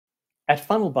At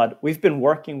FunnelBud, we've been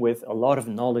working with a lot of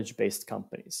knowledge-based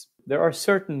companies. There are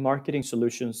certain marketing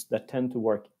solutions that tend to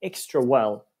work extra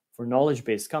well for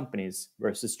knowledge-based companies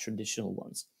versus traditional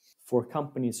ones. For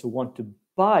companies who want to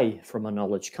buy from a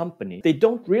knowledge company, they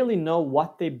don't really know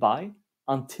what they buy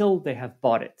until they have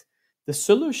bought it. The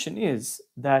solution is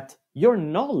that your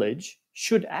knowledge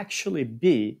should actually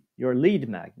be your lead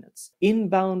magnets.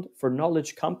 Inbound for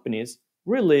knowledge companies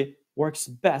really works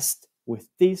best with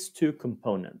these two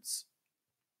components.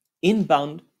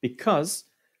 Inbound because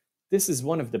this is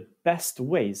one of the best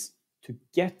ways to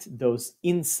get those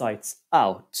insights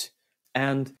out,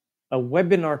 and a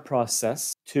webinar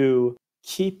process to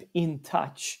keep in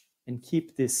touch and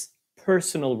keep this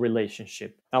personal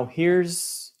relationship. Now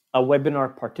here's a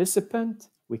webinar participant.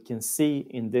 We can see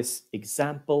in this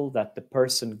example that the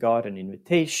person got an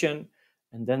invitation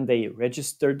and then they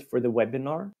registered for the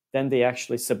webinar. Then they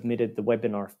actually submitted the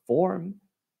webinar form,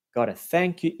 got a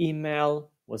thank you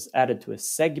email, was added to a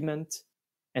segment,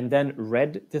 and then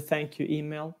read the thank you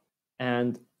email,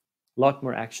 and a lot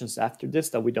more actions after this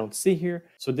that we don't see here.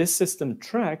 So this system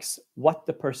tracks what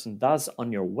the person does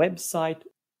on your website,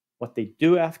 what they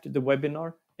do after the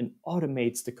webinar, and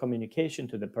automates the communication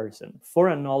to the person. For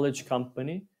a knowledge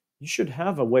company, you should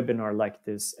have a webinar like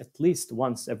this at least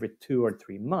once every 2 or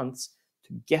 3 months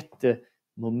to get the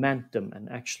momentum and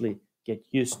actually get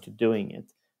used to doing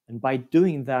it. And by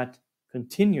doing that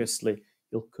continuously,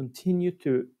 you'll continue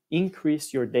to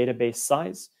increase your database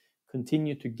size,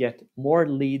 continue to get more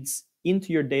leads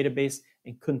into your database,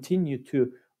 and continue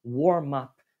to warm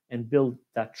up and build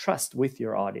that trust with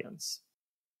your audience.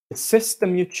 The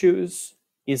system you choose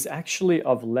is actually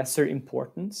of lesser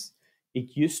importance.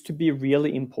 It used to be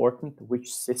really important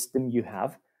which system you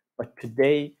have, but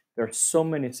today there are so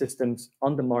many systems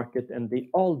on the market and they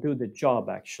all do the job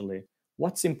actually.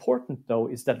 What's important though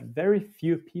is that very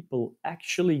few people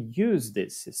actually use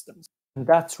these systems. And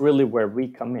that's really where we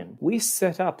come in. We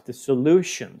set up the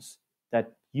solutions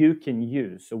that you can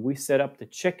use. So we set up the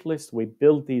checklist, we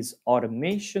build these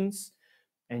automations,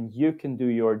 and you can do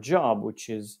your job, which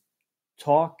is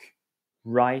talk,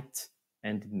 write,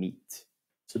 and meet.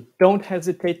 So don't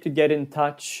hesitate to get in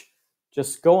touch.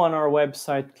 Just go on our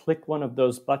website, click one of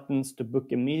those buttons to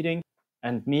book a meeting,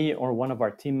 and me or one of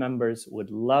our team members would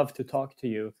love to talk to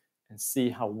you and see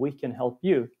how we can help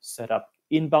you set up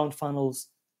inbound funnels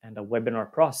and a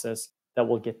webinar process that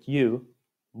will get you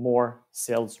more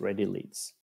sales-ready leads.